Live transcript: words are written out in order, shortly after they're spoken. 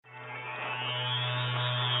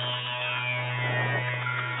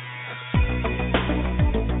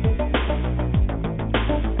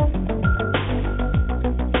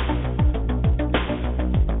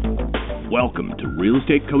Real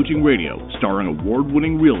Estate Coaching Radio, starring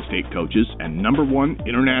award-winning real estate coaches and #1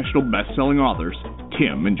 international best-selling authors,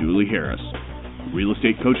 Tim and Julie Harris. Real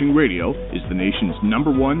Estate Coaching Radio is the nation's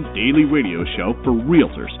 #1 daily radio show for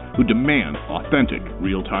realtors who demand authentic,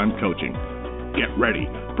 real-time coaching. Get ready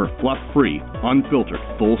for fluff-free, unfiltered,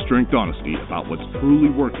 full-strength honesty about what's truly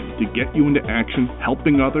working to get you into action,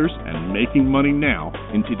 helping others, and making money now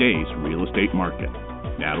in today's real estate market.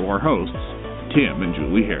 Now to our hosts, Tim and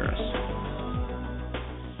Julie Harris.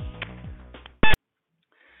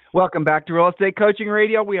 Welcome back to Real Estate Coaching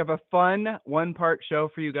Radio. We have a fun one-part show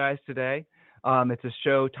for you guys today. It's a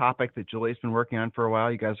show topic that Julie's been working on for a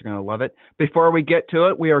while. You guys are going to love it. Before we get to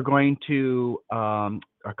it, we are going to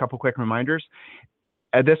a couple quick reminders.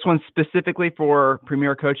 This one's specifically for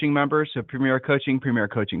Premier Coaching members, so Premier Coaching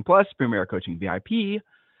Plus, Premier Coaching VIP.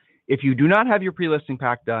 If you do not have your pre-listing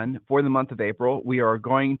pack done for the month of April, we are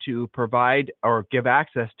going to provide or give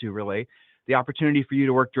access to really the opportunity for you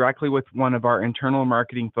to work directly with one of our internal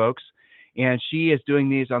marketing folks. And she is doing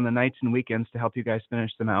these on the nights and weekends to help you guys finish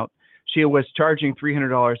them out. She was charging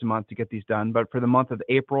 $300 a month to get these done, but for the month of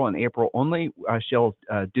April and April only, she'll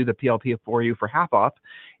do the PLP for you for half off.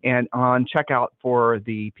 And on checkout for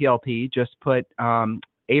the PLP, just put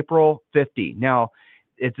April 50. Now,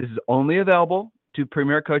 this is only available to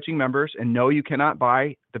Premier Coaching members, and no, you cannot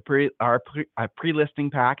buy our pre-listing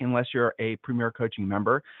pack unless you're a Premier Coaching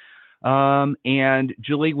member. And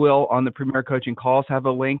Julie will, on the Premier Coaching calls, have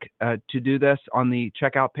a link to do this on the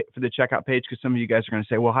checkout for the checkout page, because some of you guys are going to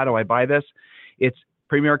say, well, how do I buy this? It's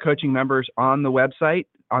Premier Coaching members on the website,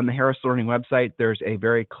 on the Harris Learning website. There's a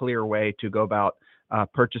very clear way to go about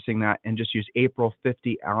purchasing that, and just use April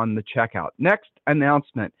 50 on the checkout. Next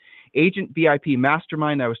announcement, Agent VIP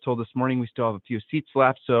Mastermind. I was told this morning we still have a few seats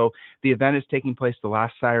left. So the event is taking place the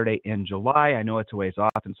last Saturday in July. I know it's a ways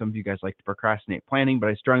off, and some of you guys like to procrastinate planning, but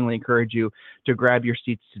I strongly encourage you to grab your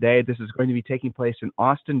seats today. This is going to be taking place in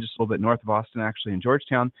Austin, just a little bit north of Austin, actually in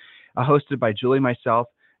Georgetown, hosted by Julie, myself,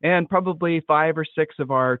 and probably 5 or 6 of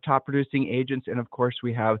our top producing agents. And of course,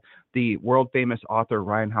 we have the world famous author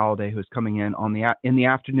Ryan Holiday, who's coming in in the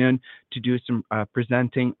afternoon to do some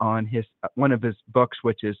presenting on one of his books,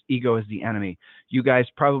 which is Ego is the Enemy. You guys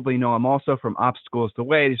probably know him also from Obstacle is the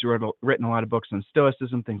Way. He's written a lot of books on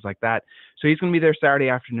stoicism, things like that. So he's going to be there Saturday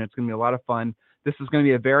afternoon. It's going to be a lot of fun. This is going to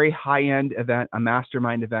be a very high-end event, a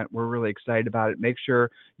mastermind event. We're really excited about it. Make sure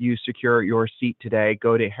you secure your seat today.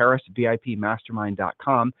 Go to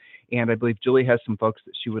harrisvipmastermind.com, and I believe Julie has some folks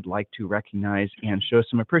that she would like to recognize and show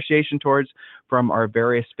some appreciation towards from our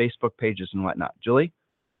various Facebook pages and whatnot. Julie?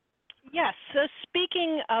 Yes. So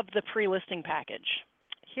speaking of the pre-listing package,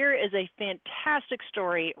 here is a fantastic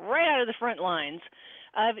story right out of the front lines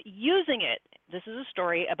of using it. This is a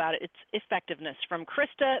story about its effectiveness from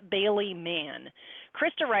Krista Bailey Mann.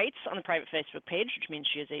 Krista writes on the private Facebook page, which means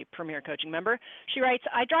she is a Premier Coaching member. She writes,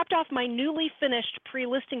 I dropped off my newly finished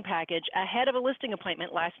pre-listing package ahead of a listing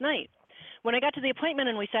appointment last night. When I got to the appointment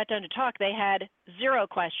and we sat down to talk, they had 0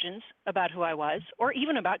 questions about who I was or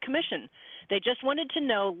even about commission. They just wanted to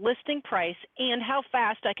know listing price and how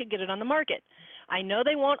fast I could get it on the market. I know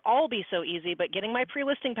they won't all be so easy, but getting my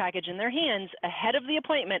pre-listing package in their hands ahead of the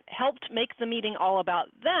appointment helped make the meeting all about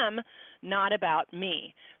them, not about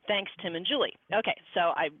me. Thanks, Tim and Julie. Okay,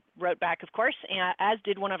 so I wrote back, of course, as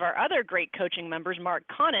did one of our other great coaching members, Mark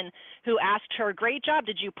Connon, who asked her, great job.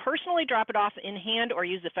 Did you personally drop it off in hand or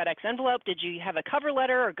use the FedEx envelope? Did you have a cover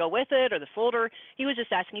letter or go with it or the folder? He was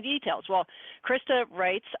just asking details. Well, Krista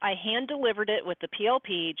writes, I hand-delivered it with the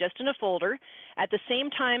PLP just in a folder. At the same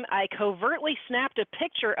time, I covertly snapped a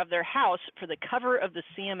picture of their house for the cover of the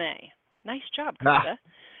CMA. Nice job, Krista.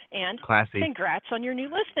 And classy. Congrats on your new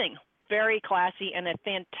listing. Very classy and a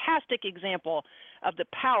fantastic example of the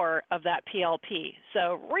power of that PLP.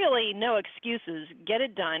 So really no excuses. Get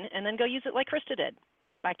it done and then go use it like Krista did.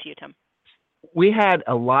 Back to you, Tim. We had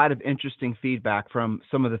a lot of interesting feedback from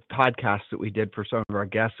some of the podcasts that we did for some of our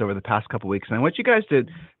guests over the past couple of weeks. And I want you guys to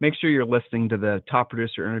make sure you're listening to the top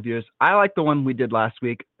producer interviews. I like the one we did last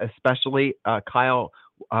week, especially Kyle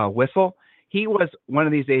Whistle. He was one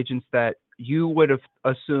of these agents that you would have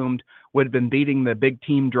assumed would have been beating the big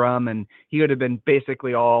team drum, and he would have been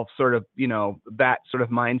basically all sort of, that sort of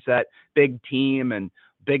mindset, big team and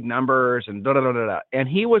big numbers and da da da da da. And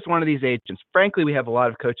he was one of these agents. Frankly, we have a lot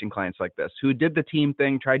of coaching clients like this who did the team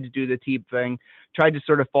thing, tried to do the team thing, tried to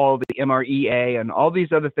sort of follow the MREA and all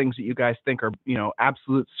these other things that you guys think are,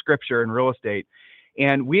 absolute scripture in real estate.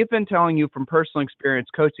 And we've been telling you from personal experience,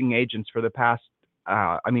 coaching agents for the past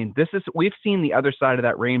we've seen the other side of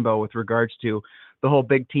that rainbow with regards to the whole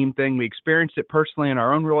big team thing. We experienced it personally in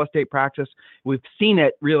our own real estate practice. We've seen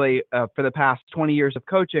it really for the past 20 years of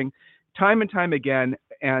coaching. time and time again,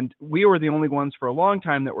 and we were the only ones for a long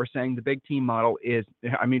time that were saying the big team model is,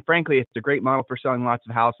 I mean, frankly, it's a great model for selling lots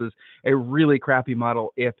of houses, a really crappy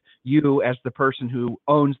model if you, as the person who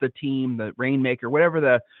owns the team, the rainmaker, whatever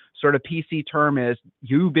the sort of PC term is,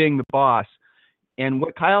 you being the boss. And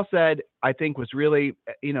what Kyle said, I think, was really,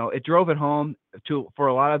 it drove it home for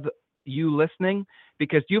a lot of you listening,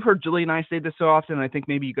 because you've heard Julie and I say this so often. And I think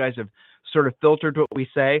maybe you guys have sort of filtered what we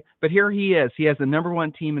say, but here he is. He has the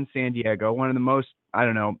 #1 team in San Diego, one of the most,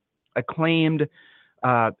 acclaimed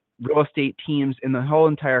real estate teams in the whole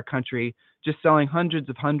entire country, just selling hundreds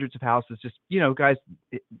of houses. Just, guys,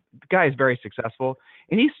 the guy is very successful.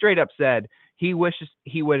 And he straight up said he wishes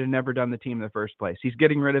he would have never done the team in the first place. He's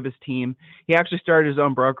getting rid of his team. He actually started his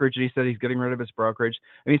own brokerage, and he said he's getting rid of his brokerage.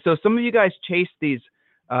 I mean, so some of you guys chase these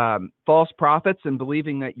false prophets and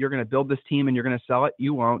believing that you're going to build this team and you're going to sell it.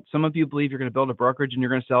 You won't. Some of you believe you're going to build a brokerage and you're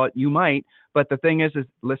going to sell it. You might. But the thing is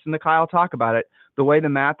listen to Kyle talk about it. The way the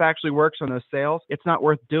math actually works on those sales, it's not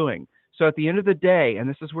worth doing. So at the end of the day, and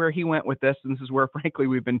this is where he went with this, and this is where, frankly,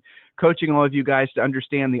 we've been coaching all of you guys to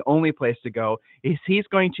understand the only place to go, is he's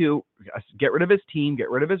going to get rid of his team,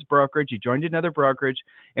 get rid of his brokerage. He joined another brokerage,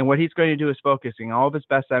 and what he's going to do is focusing all of his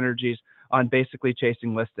best energies on basically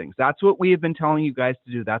chasing listings. That's what we have been telling you guys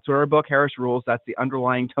to do. That's what our book, Harris Rules, that's the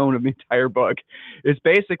underlying tone of the entire book, is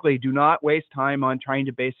basically do not waste time on trying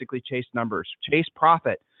to basically chase numbers. Chase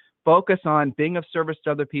profit. Focus on being of service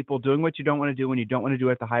to other people, doing what you don't want to do when you don't want to do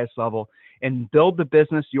it at the highest level, and build the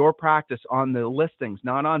business, your practice on the listings,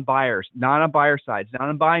 not on buyers, not on buyer sides, not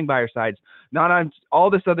on buying buyer sides, not on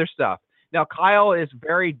all this other stuff. Now, Kyle is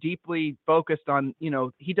very deeply focused on,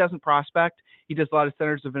 he doesn't prospect. He does a lot of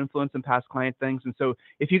centers of influence and past client things. And so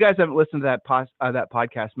if you guys haven't listened to that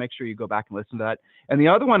podcast, make sure you go back and listen to that. And the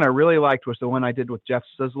other one I really liked was the one I did with Jeff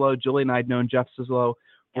Sislow. Julie and I had known Jeff Sislow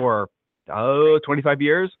for, 25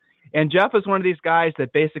 years. And Jeff is one of these guys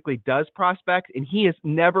that basically does prospect, and he has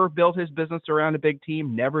never built his business around a big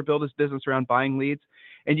team, never built his business around buying leads.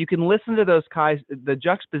 And you can listen to those guys, the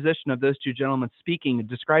juxtaposition of those two gentlemen speaking and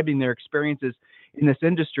describing their experiences in this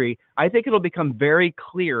industry. I think it'll become very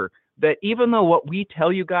clear that even though what we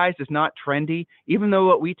tell you guys is not trendy, even though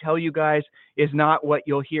what we tell you guys is not what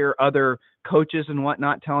you'll hear other coaches and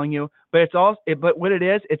whatnot telling you, but but what it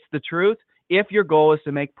is, it's the truth. If your goal is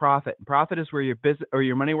to make profit, profit is where your business or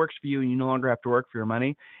your money works for you and you no longer have to work for your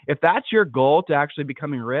money. If that's your goal to actually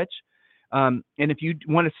becoming rich, and if you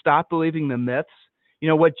want to stop believing the myths,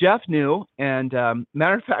 what Jeff knew, and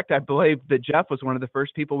matter of fact, I believe that Jeff was one of the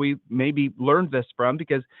first people we maybe learned this from,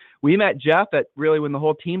 because we met Jeff at really when the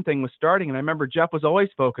whole team thing was starting. And I remember Jeff was always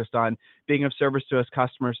focused on being of service to his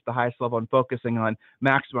customers at the highest level and focusing on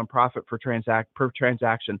maximum profit per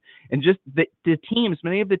transaction. And just the teams,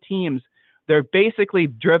 many of the teams, they're basically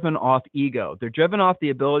driven off ego. They're driven off the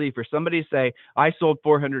ability for somebody to say, I sold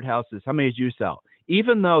 400 houses. How many did you sell?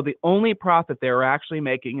 Even though the only profit they were actually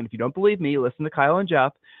making, and if you don't believe me, listen to Kyle and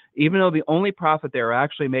Jeff, even though the only profit they were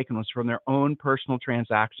actually making was from their own personal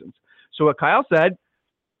transactions. So what Kyle said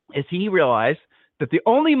is he realized that the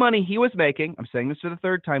only money he was making, I'm saying this for the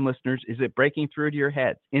third time, listeners, is it breaking through to your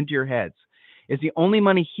heads, into your heads, is the only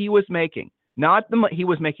money he was making, he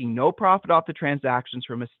was making no profit off the transactions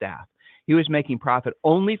from his staff. He was making profit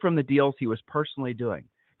only from the deals he was personally doing.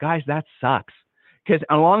 Guys, that sucks. Because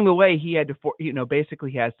along the way, he had to,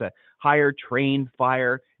 basically he has to hire, train,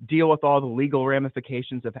 fire, deal with all the legal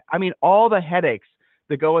ramifications of, all the headaches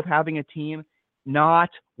that go with having a team.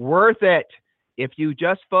 Not worth it. If you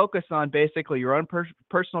just focus on basically your own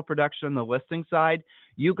personal production on the listing side,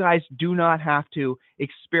 you guys do not have to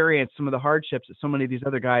experience some of the hardships that so many of these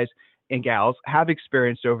other guys and gals have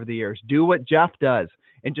experienced over the years. Do what Jeff does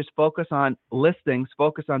and just focus on listings,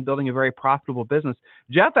 focus on building a very profitable business.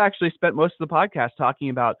 Jeff actually spent most of the podcast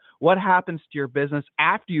talking about what happens to your business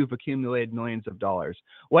after you've accumulated millions of dollars.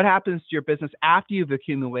 What happens to your business after you've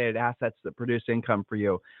accumulated assets that produce income for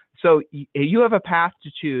you? So you have a path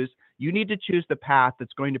to choose. You need to choose the path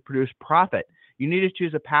that's going to produce profit. You need to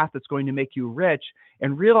choose a path that's going to make you rich,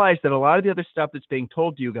 and realize that a lot of the other stuff that's being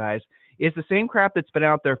told to you guys is the same crap that's been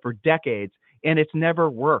out there for decades, and it's never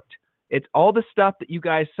worked. It's all the stuff that you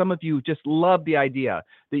guys, some of you just love the idea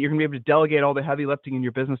that you're going to be able to delegate all the heavy lifting in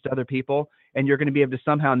your business to other people, and you're going to be able to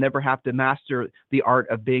somehow never have to master the art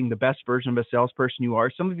of being the best version of a salesperson you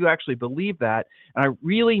are. Some of you actually believe that, and I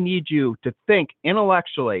really need you to think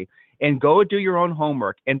intellectually and go do your own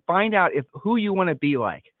homework and find out who you want to be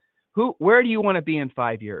like. Where do you want to be in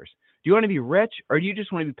 5 years? Do you want to be rich, or do you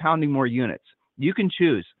just want to be pounding more units? You can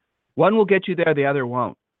choose. One will get you there, the other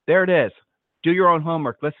won't. There it is. Do your own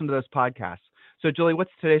homework. Listen to those podcasts. So, Julie,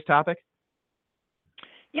 what's today's topic?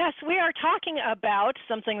 Yes, we are talking about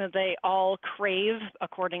something that they all crave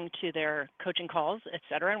according to their coaching calls, et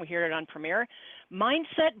cetera, and we hear it on Premier,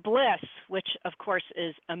 mindset bliss, which of course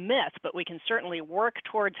is a myth, but we can certainly work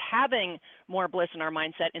towards having more bliss in our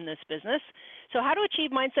mindset in this business. So how to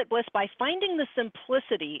achieve mindset bliss? By finding the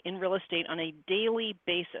simplicity in real estate on a daily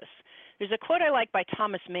basis. There's a quote I like by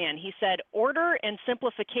Thomas Mann. He said, "Order and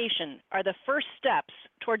simplification are the first steps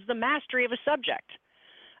towards the mastery of a subject."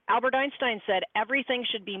 Albert Einstein said, "Everything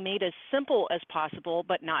should be made as simple as possible,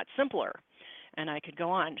 but not simpler." And I could go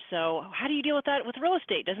on. So how do you deal with that with real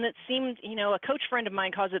estate? Doesn't it seem, a coach friend of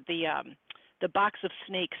mine calls it the box of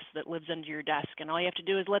snakes that lives under your desk, and all you have to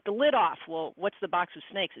do is let the lid off. Well, what's the box of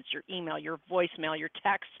snakes? It's your email, your voicemail, your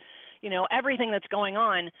text, everything that's going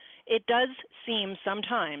on. It does seem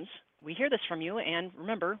sometimes, we hear this from you, and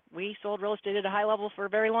remember, we sold real estate at a high level for a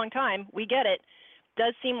very long time. We get it.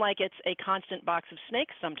 Does seem like it's a constant box of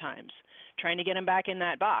snakes sometimes, trying to get them back in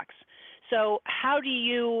that box. So how do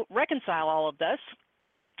you reconcile all of this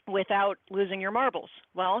without losing your marbles?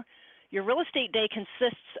 Well, your real estate day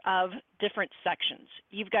consists of different sections.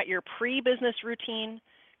 You've got your pre-business routine,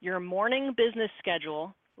 your morning business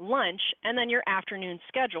schedule, lunch, and then your afternoon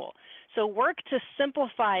schedule. So work to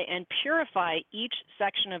simplify and purify each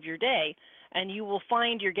section of your day, and you will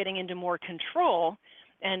find you're getting into more control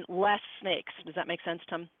and less snakes. Does that make sense,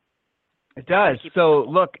 Tim? It does. So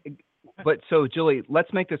look, so Julie,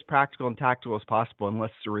 let's make this practical and tactical as possible and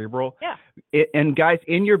less cerebral. Yeah. And guys,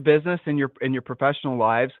 in your business, in your professional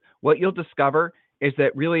lives, what you'll discover is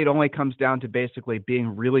that really it only comes down to basically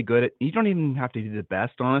being really good at, you don't even have to do the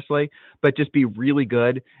best, honestly, but just be really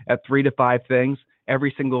good at 3 to 5 things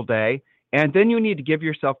every single day. And then you need to give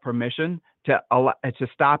yourself permission to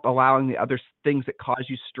stop allowing the other things that cause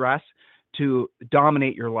you stress to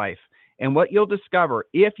dominate your life. And what you'll discover,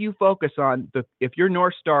 if you focus on if your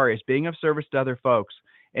North Star is being of service to other folks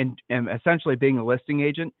and essentially being a listing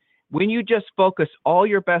agent, when you just focus all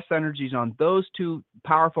your best energies on those 2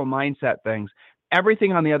 powerful mindset things,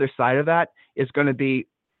 everything on the other side of that is going to be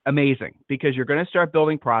amazing, because you're going to start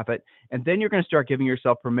building profit, and then you're going to start giving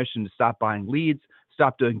yourself permission to stop buying leads,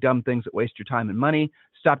 stop doing dumb things that waste your time and money,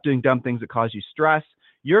 stop doing dumb things that cause you stress.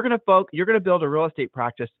 You're going to build a real estate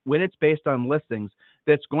practice when it's based on listings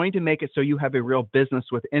that's going to make it so you have a real business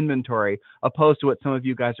with inventory, opposed to what some of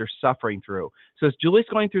you guys are suffering through. So as Julie's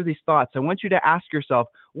going through these thoughts, I want you to ask yourself,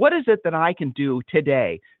 what is it that I can do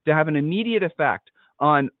today to have an immediate effect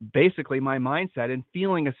on basically my mindset and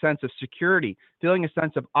feeling a sense of security, feeling a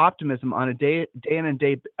sense of optimism on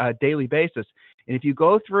a daily basis? And if you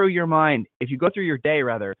go through your mind, if you go through your day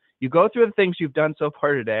rather, you go through the things you've done so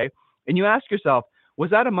far today, and you ask yourself, was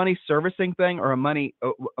that a money servicing thing or a money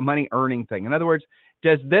earning thing? In other words,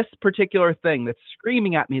 does this particular thing that's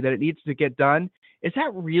screaming at me that it needs to get done, is that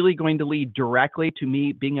really going to lead directly to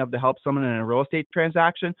me being able to help someone in a real estate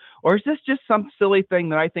transaction? Or is this just some silly thing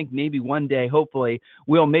that I think maybe one day, hopefully,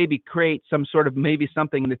 will maybe create some sort of maybe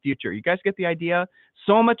something in the future? You guys get the idea?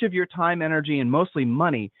 So much of your time, energy, and mostly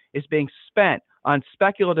money is being spent on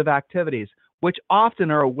speculative activities, which often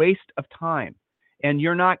are a waste of time. And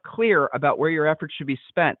you're not clear about where your efforts should be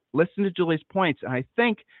spent. Listen to Julie's points, and I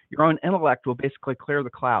think your own intellect will basically clear the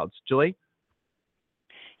clouds. Julie?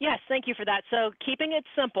 Yes, thank you for that. So keeping it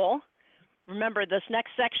simple, remember this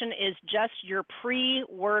next section is just your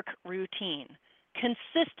pre-work routine.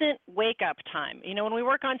 Consistent wake-up time. When we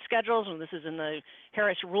work on schedules, and this is in the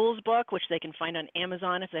Harris Rules book, which they can find on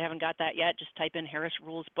Amazon if they haven't got that yet, just type in Harris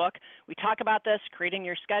Rules book. We talk about this, creating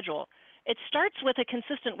your schedule. It starts with a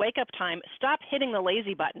consistent wake-up time. Stop hitting the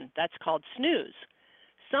lazy button. That's called snooze.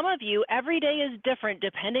 Some of you, every day is different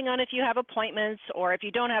depending on if you have appointments or if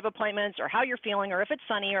you don't have appointments or how you're feeling or if it's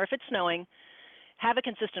sunny or if it's snowing. Have a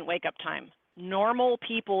consistent wake-up time. Normal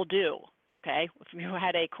people do, okay? If you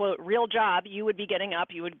had a, quote, real job, you would be getting up,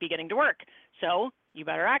 you would be getting to work. So you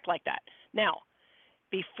better act like that. Now,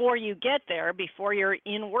 before you get there, before you're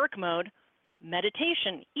in work mode,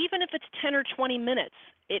 meditation, even if it's 10 or 20 minutes,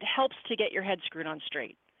 it helps to get your head screwed on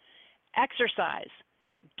straight. Exercise,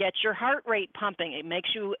 get your heart rate pumping. It makes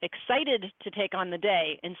you excited to take on the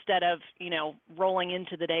day instead of, rolling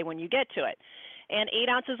into the day when you get to it. And 8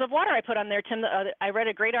 ounces of water I put on there, Tim. I read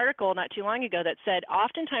a great article not too long ago that said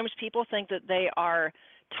oftentimes people think that they are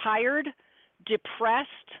tired, depressed,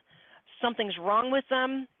 something's wrong with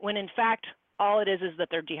them, when in fact all it is that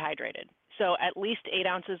they're dehydrated. So at least 8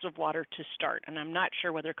 ounces of water to start. And I'm not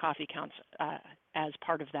sure whether coffee counts as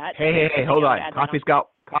part of that. Hey, hold on. Coffee's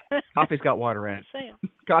got water in it.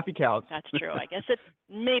 Coffee counts. That's true. I guess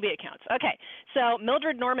maybe it counts. Okay. So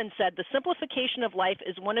Mildred Norman said, the simplification of life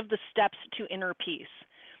is one of the steps to inner peace.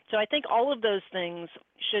 So I think all of those things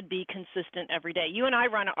should be consistent every day. You and I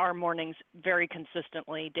run our mornings very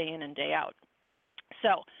consistently, day in and day out.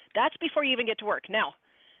 So that's before you even get to work. Now,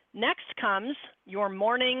 next comes your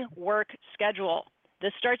morning work schedule.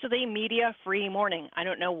 This starts with a media-free morning. I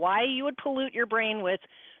don't know why you would pollute your brain with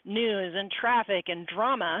news and traffic and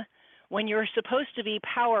drama when you're supposed to be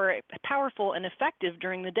powerful and effective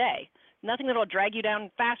during the day. Nothing that will drag you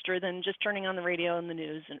down faster than just turning on the radio and the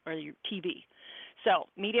news or your TV. So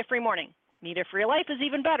media-free morning. Media-free life is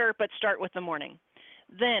even better, but start with the morning.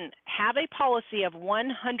 Then have a policy of 100%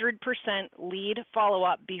 lead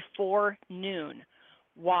follow-up before noon.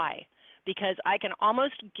 Why? Because I can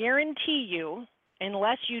almost guarantee you,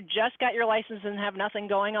 unless you just got your license and have nothing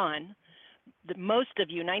going on, most of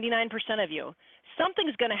you, 99% of you,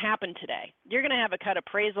 something's going to happen today. You're going to have a cut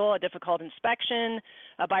appraisal, a difficult inspection,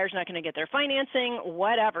 a buyer's not going to get their financing,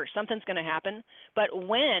 whatever. Something's going to happen. But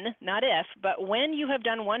when, not if, but when you have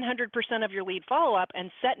done 100% of your lead follow-up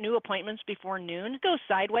and set new appointments before noon, go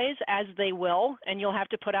sideways as they will, and you'll have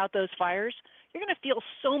to put out those fires, you're going to feel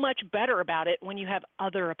so much better about it when you have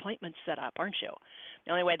other appointments set up, aren't you?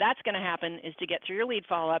 The only way that's going to happen is to get through your lead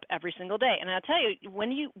follow-up every single day. And I'll tell you,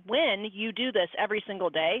 when you do this every single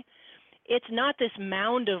day, it's not this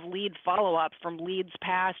mound of lead follow-up from leads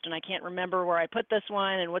past, and I can't remember where I put this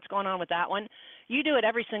one and what's going on with that one. You do it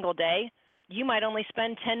every single day, you might only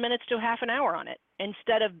spend 10 minutes to half an hour on it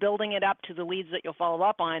instead of building it up to the leads that you'll follow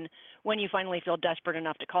up on when you finally feel desperate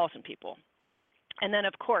enough to call some people. And then,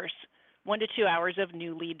 of course, 1 to 2 hours of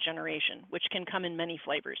new lead generation, which can come in many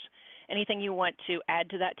flavors. Anything you want to add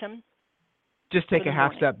to that, Tim? Just take a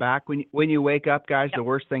half step back. When you wake up, guys, Yep. The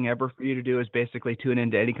worst thing ever for you to do is basically tune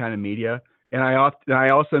into any kind of media. And I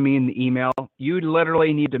also mean the email. You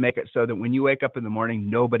literally need to make it so that when you wake up in the morning,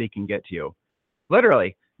 nobody can get to you.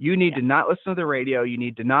 Literally, you need to not listen to the radio. You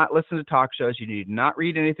need to not listen to talk shows. You need to not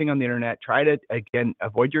read anything on the internet. Try to, again,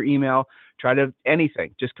 avoid your email. Try to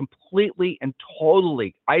anything. Just completely and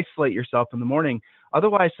totally isolate yourself in the morning.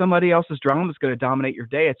 Otherwise, somebody else's drama is going to dominate your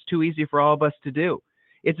day. It's too easy for all of us to do.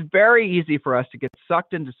 It's very easy for us to get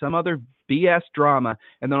sucked into some other BS drama,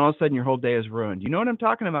 and then all of a sudden your whole day is ruined. You know what I'm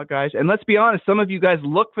talking about, guys? And let's be honest, some of you guys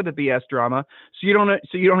look for the BS drama, so you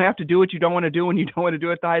don't have to do what you don't want to do when you don't want to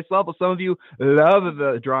do it at the highest level. Some of you love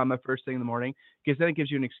the drama first thing in the morning because then it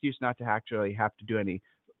gives you an excuse not to actually have to do any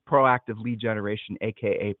proactive lead generation,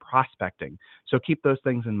 aka prospecting. So keep those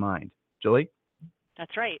things in mind. Julie?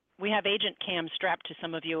 That's right. We have agent cam strapped to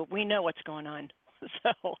some of you. We know what's going on.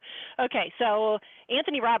 So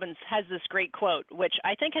Anthony Robbins has this great quote, which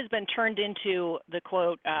I think has been turned into the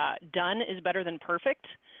quote, done is better than perfect,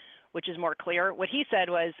 which is more clear. What he said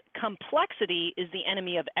was, complexity is the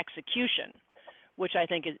enemy of execution, which I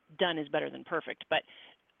think is done is better than perfect. But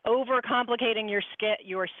overcomplicating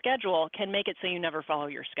your schedule can make it so you never follow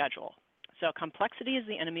your schedule. So complexity is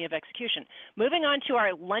the enemy of execution. Moving on to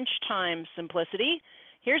our lunchtime simplicity.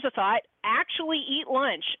 Here's a thought, actually eat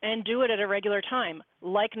lunch and do it at a regular time,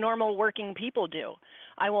 like normal working people do.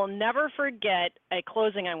 I will never forget a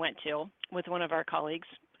closing I went to with one of our colleagues.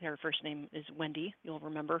 Her first name is Wendy, you'll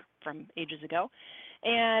remember from ages ago.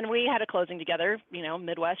 And we had a closing together,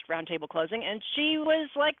 Midwest roundtable closing, and she was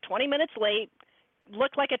like 20 minutes late,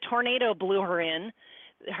 looked like a tornado blew her in.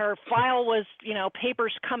 Her file was,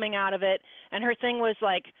 papers coming out of it, and her thing was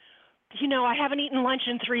like, I haven't eaten lunch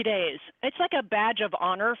in 3 days. It's like a badge of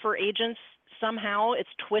honor for agents. Somehow it's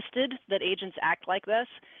twisted that agents act like this,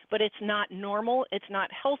 but it's not normal, it's not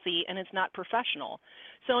healthy, and it's not professional.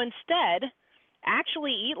 So instead,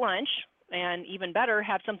 actually eat lunch, and even better,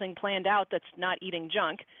 have something planned out that's not eating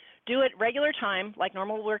junk. Do it regular time, like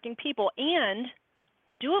normal working people, and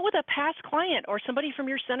do it with a past client or somebody from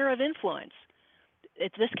your center of influence.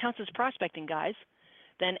 This counts as prospecting, guys.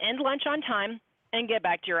 Then end lunch on time, and get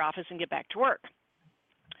back to your office and get back to work.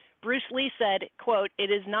 Bruce Lee said, quote,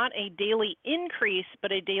 "It is not a daily increase,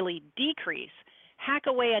 but a daily decrease. Hack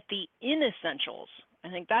away at the inessentials." I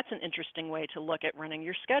think that's an interesting way to look at running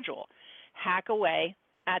your schedule. Hack away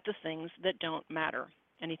at the things that don't matter.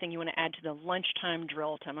 Anything you want to add to the lunchtime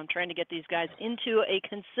drill, Tim? I'm trying to get these guys into a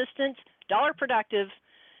consistent, dollar productive,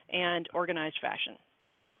 and organized fashion.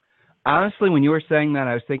 Honestly, when you were saying that,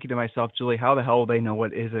 I was thinking to myself, Julie, how the hell will they know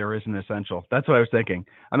what is or isn't essential? That's what I was thinking.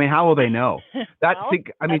 I mean, how will they know?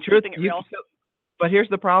 But here's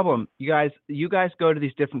the problem. You guys go to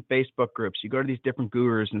these different Facebook groups. You go to these different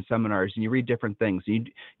gurus and seminars, and you read different things.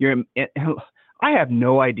 I have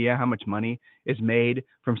no idea how much money is made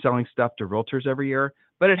from selling stuff to realtors every year,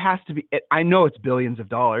 but it has to be, I know it's billions of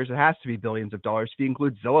dollars. It has to be billions of dollars. If you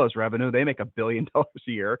include Zillow's revenue, they make $1 billion a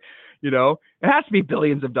year. It has to be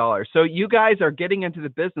billions of dollars. So you guys are getting into the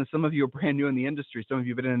business. Some of you are brand new in the industry. Some of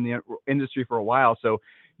you have been in the industry for a while. So,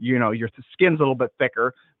 your skin's a little bit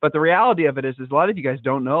thicker, but the reality of it is a lot of you guys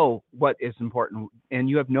don't know what is important, and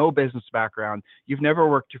you have no business background. You've never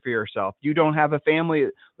worked for yourself. You don't have a family,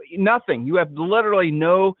 nothing. You have literally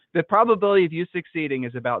the probability of you succeeding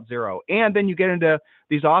is about zero. And then you get into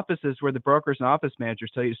these offices where the brokers and office managers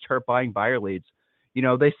tell you to start buying buyer leads.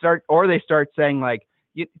 They start saying like,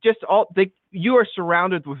 you are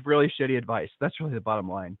surrounded with really shitty advice. That's really the bottom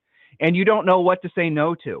line. And you don't know what to say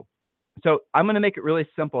no to. So I'm going to make it really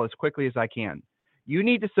simple as quickly as I can. You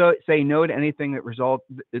need to say no to anything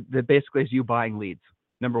that basically is you buying leads.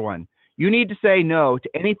 Number one, you need to say no to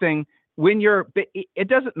anything it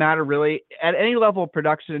doesn't matter really at any level of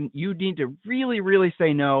production. You need to really, really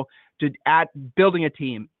say no to building a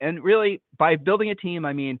team. And really by building a team,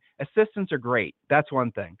 I mean, assistants are great. That's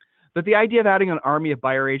one thing. But the idea of adding an army of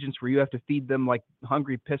buyer agents where you have to feed them like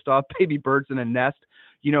hungry, pissed off baby birds in a nest,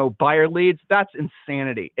 buyer leads, that's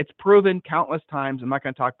insanity. It's proven countless times. I'm not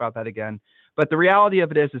going to talk about that again. But the reality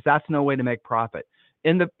of it is that's no way to make profit.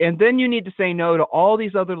 And then you need to say no to all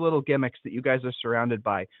these other little gimmicks that you guys are surrounded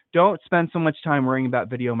by. Don't spend so much time worrying about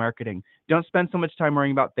video marketing. Don't spend so much time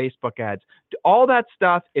worrying about Facebook ads. All that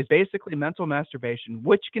stuff is basically mental masturbation,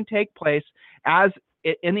 which can take place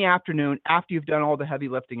in the afternoon after you've done all the heavy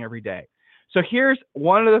lifting every day. So here's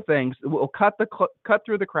one of the things that will cut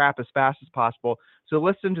through the crap as fast as possible. So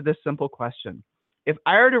listen to this simple question. If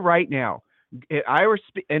I were to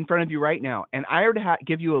in front of you right now, and I were to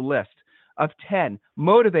give you a list of 10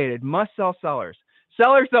 motivated must-sell sellers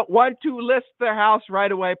that want to list their house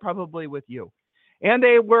right away, probably with you. And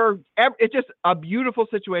it's just a beautiful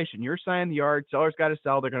situation. You're signing the yard, seller's got to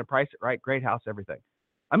sell, they're going to price it right, great house, everything.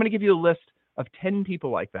 I'm going to give you a list of 10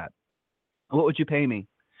 people like that. What would you pay me?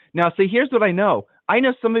 Now, see, here's what I know. I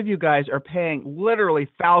know some of you guys are paying literally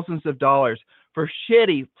thousands of dollars for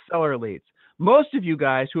shitty seller leads. Most of you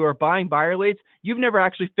guys who are buying buyer leads, you've never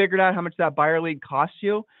actually figured out how much that buyer lead costs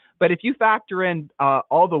you. But if you factor in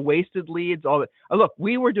all the wasted leads, look,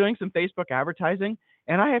 we were doing some Facebook advertising,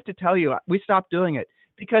 and I have to tell you, we stopped doing it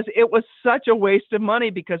because it was such a waste of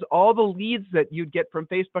money, because all the leads that you'd get from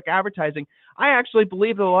Facebook advertising, I actually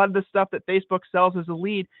believe that a lot of the stuff that Facebook sells as a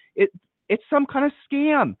lead, it's some kind of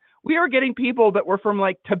scam. We are getting people that were from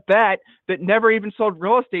like Tibet that never even sold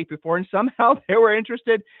real estate before, and somehow they were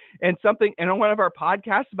interested in something in one of our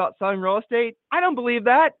podcasts about selling real estate. I don't believe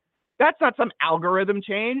that. That's not some algorithm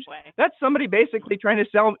change. That's somebody basically trying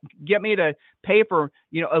to get me to pay for,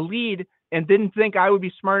 a lead, and didn't think I would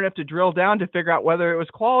be smart enough to drill down to figure out whether it was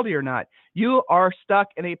quality or not. You are stuck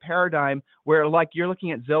in a paradigm where like you're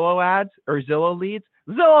looking at Zillow ads or Zillow leads.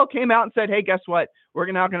 Zillow came out and said, hey, guess what?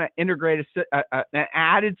 We're now going to integrate an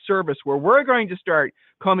added service where we're going to start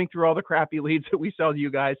combing through all the crappy leads that we sell to you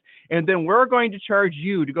guys. And then we're going to charge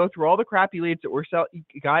you to go through all the crappy leads that we're selling.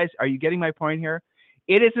 Guys, are you getting my point here?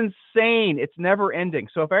 It is insane. It's never ending.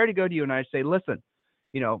 So if I were to go to you and I say, listen,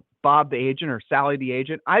 Bob the agent or Sally the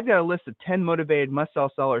agent, I've got a list of 10 motivated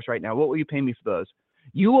must-sell sellers right now. What will you pay me for those?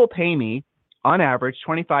 You will pay me, on average,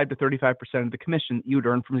 25 to 35% of the commission you'd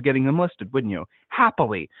earn from getting them listed, wouldn't you?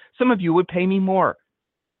 Happily. Some of you would pay me more.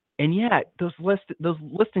 And yet, those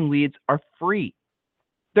listing leads are free.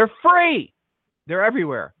 They're free. They're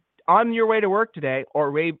everywhere. On your way to work today,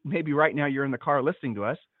 or maybe right now you're in the car listening to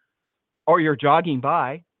us, or you're jogging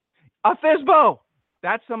by, a FSBO.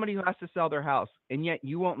 That's somebody who has to sell their house, and yet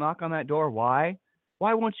you won't knock on that door. Why?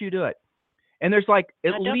 Why won't you do it? And there's like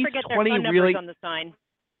at least 20 really on the sign.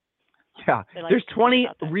 Yeah, there's 20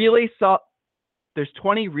 really there's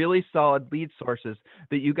 20 really solid lead sources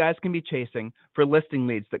that you guys can be chasing for listing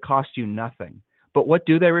leads that cost you nothing. But what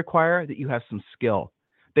do they require? That you have some skill.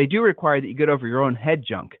 They do require that you get over your own head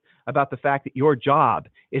junk about the fact that your job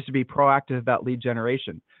is to be proactive about lead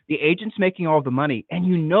generation. The agent's making all the money, and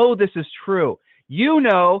this is true.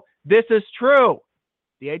 This is true.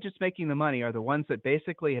 The agents making the money are the ones that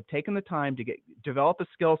basically have taken the time to develop a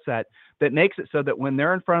skill set that makes it so that when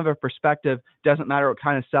they're in front of a prospective, doesn't matter what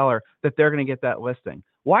kind of seller, that they're going to get that listing.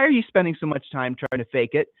 Why are you spending so much time trying to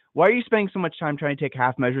fake it? Why are you spending so much time trying to take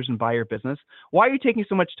half measures and buy your business? Why are you taking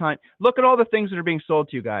so much time? Look at all the things that are being sold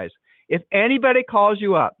to you guys. If anybody calls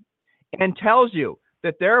you up and tells you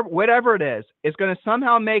that their whatever it is going to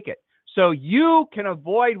somehow make it so you can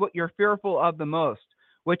avoid what you're fearful of the most,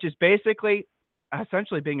 which is basically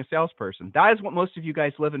essentially being a salesperson. That is what most of you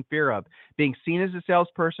guys live in fear of, being seen as a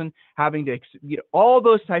salesperson, having to, all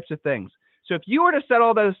those types of things. So if you were to set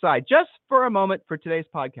all that aside just for a moment for today's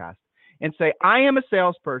podcast, and say, I am a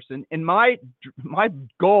salesperson, and my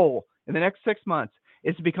goal in the next 6 months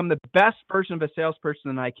is to become the best version of a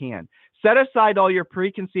salesperson that I can. Set aside all your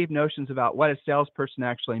preconceived notions about what a salesperson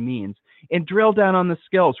actually means and drill down on the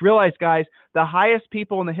skills. Realize, guys, the highest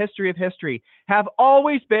people in the history of history have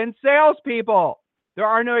always been salespeople. There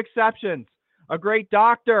are no exceptions. A great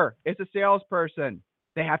doctor is a salesperson.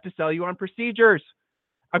 They have to sell you on procedures.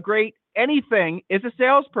 A great anything is a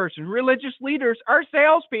salesperson. Religious leaders are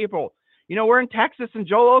salespeople. You know, we're in Texas, and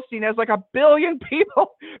Joel Osteen has like 1 billion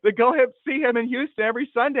people that go see him in Houston every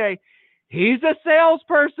Sunday. He's a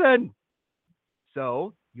salesperson.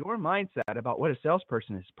 So your mindset about what a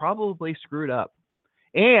salesperson is probably screwed up.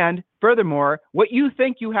 And furthermore, what you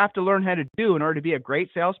think you have to learn how to do in order to be a great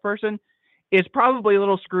salesperson is probably a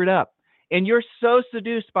little screwed up. And you're so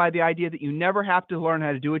seduced by the idea that you never have to learn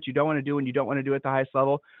how to do what you don't want to do and you don't want to do at the highest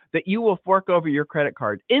level, that you will fork over your credit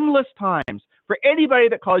card endless times for anybody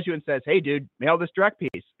that calls you and says, hey, dude, mail this direct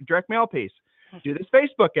mail piece, do this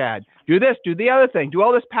Facebook ad, do this, do the other thing, do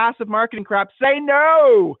all this passive marketing crap. Say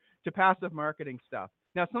no to passive marketing stuff.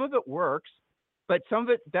 Now, some of it works, but some of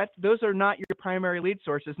it, those are not your primary lead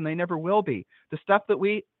sources, and they never will be. The stuff that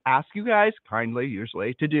we ask you guys kindly,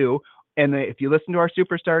 usually, to do, and if you listen to our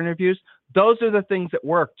superstar interviews, those are the things that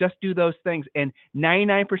work. Just do those things. And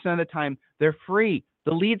 99% of the time, they're free.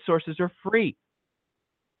 The lead sources are free.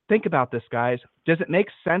 Think about this, guys. Does it make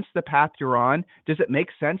sense the path you're on? Does it make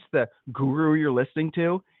sense the guru you're listening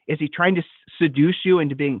to? Is he trying to seduce you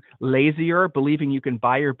into being lazier, believing you can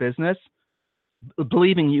buy your business,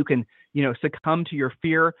 believing you can, succumb to your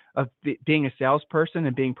fear of being a salesperson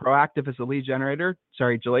and being proactive as a lead generator?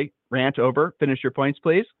 Sorry, Julie, rant over. Finish your points,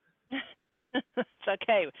 please. It's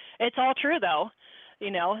okay. It's all true, though.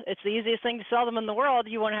 It's the easiest thing to sell them in the world.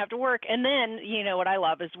 You won't have to work. And then, what I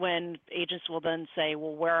love is when agents will then say,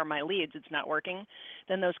 well, where are my leads? It's not working.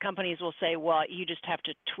 Then those companies will say, well, you just have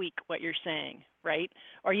to tweak what you're saying, right?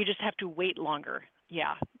 Or you just have to wait longer.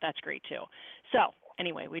 Yeah, that's great too. So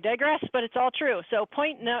anyway, we digress, but it's all true. So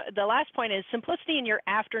the last point is simplicity in your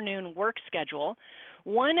afternoon work schedule.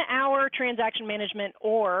 1 hour transaction management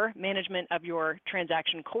or management of your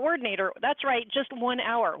transaction coordinator. That's right, just 1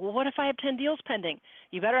 hour. Well, what if I have 10 deals pending?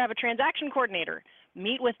 You better have a transaction coordinator.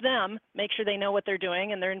 Meet with them, make sure they know what they're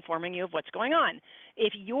doing and they're informing you of what's going on.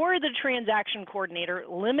 If you're the transaction coordinator,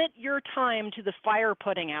 limit your time to the fire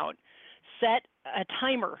putting out. Set a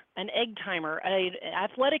timer, an egg timer, an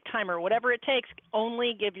athletic timer, whatever it takes.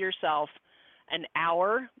 Only give yourself an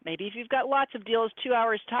hour, maybe if you've got lots of deals, 2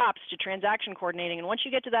 hours tops to transaction coordinating. And once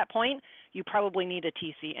you get to that point, you probably need a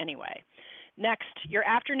TC anyway. Next, your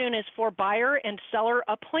afternoon is for buyer and seller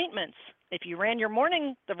appointments. If you ran your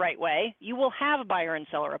morning the right way, you will have buyer and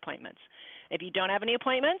seller appointments. If you don't have any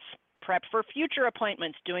appointments, prep for future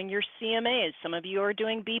appointments, doing your CMAs. Some of you are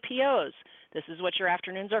doing BPOs. This is what your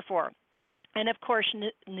afternoons are for. And of course,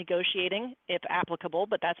 negotiating if applicable,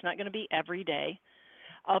 but that's not going to be every day.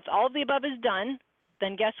 If all of the above is done,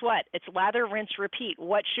 then guess what? It's lather, rinse, repeat.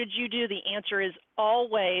 What should you do? The answer is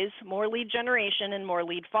always more lead generation and more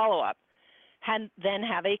lead follow-up. Then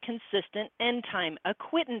have a consistent end time, a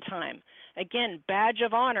quit-in time. Again, badge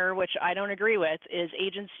of honor, which I don't agree with, is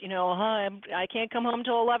agents, I can't come home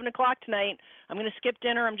till 11 o'clock tonight. I'm going to skip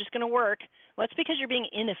dinner. I'm just going to work. Well, it's because you're being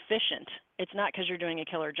inefficient. It's not because you're doing a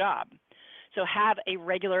killer job. So have a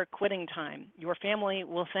regular quitting time. Your family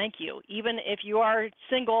will thank you. Even if you are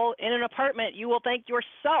single in an apartment, you will thank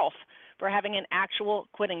yourself for having an actual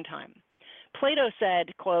quitting time. Plato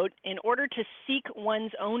said, quote, in order to seek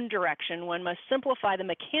one's own direction, one must simplify the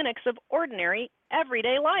mechanics of ordinary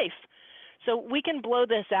everyday life. So we can blow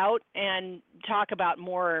this out and talk about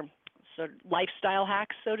more sort of lifestyle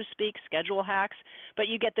hacks, so to speak, schedule hacks, but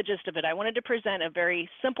you get the gist of it. I wanted to present a very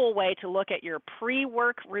simple way to look at your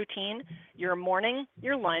pre-work routine, your morning,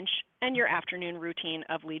 your lunch, and your afternoon routine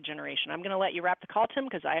of lead generation. I'm going to let you wrap the call, Tim,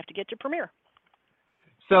 because I have to get to Premier.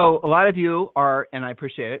 So a lot of you are, and I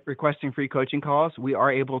appreciate it, requesting free coaching calls. We are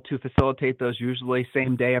able to facilitate those usually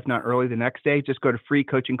same day, if not early the next day. Just go to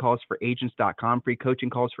freecoachingcallsforagents.com,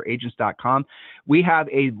 freecoachingcallsforagents.com. We have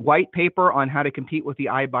a white paper on how to compete with the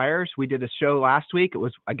iBuyers. We did a show last week. It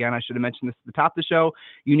was, again, I should have mentioned this at the top of the show.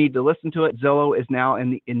 You need to listen to it. Zillow is now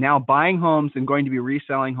now buying homes and going to be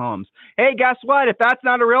reselling homes. Hey, guess what? If that's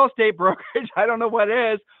not a real estate brokerage, I don't know what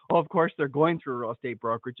is. Well, of course, they're going through real estate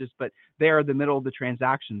brokerages, but they are the middle of the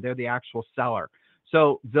transaction. They're the actual seller.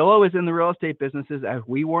 So Zillow is in the real estate businesses, as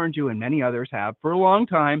we warned you and many others have for a long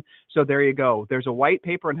time. So there you go. There's a white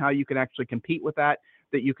paper on how you can actually compete with that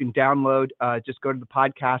you can download. Just go to the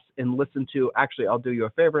podcast and listen to. Actually, I'll do you a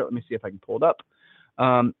favor. Let me see if I can pull it up.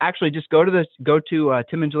 Actually, just go to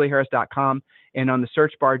timandjulieharris.com And on the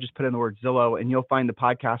search bar, just put in the word Zillow, and you'll find the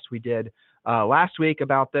podcast we did last week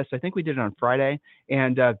about this. I think we did it on Friday.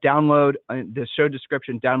 And download the show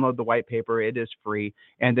description, download the white paper. It is free.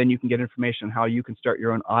 And then you can get information on how you can start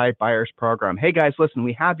your own iBuyers program. Hey, guys, listen,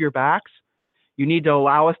 we have your backs. You need to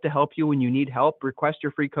allow us to help you when you need help. Request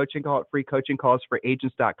your free coaching call at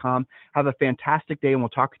freecoachingcallsforagents.com. Have a fantastic day, and we'll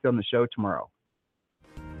talk to you on the show tomorrow.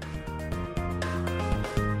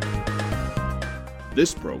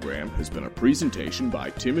 This program has been a presentation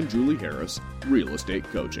by Tim and Julie Harris, Real Estate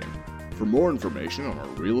Coaching. For more information on our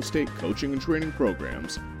real estate coaching and training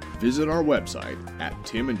programs, visit our website at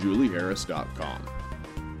timandjulieharris.com.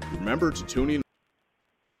 Remember to tune in.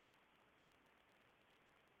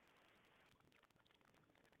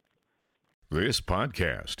 This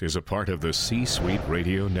podcast is a part of the C-Suite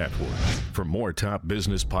Radio Network. For more top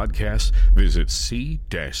business podcasts, visit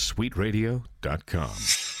c-suiteradio.com.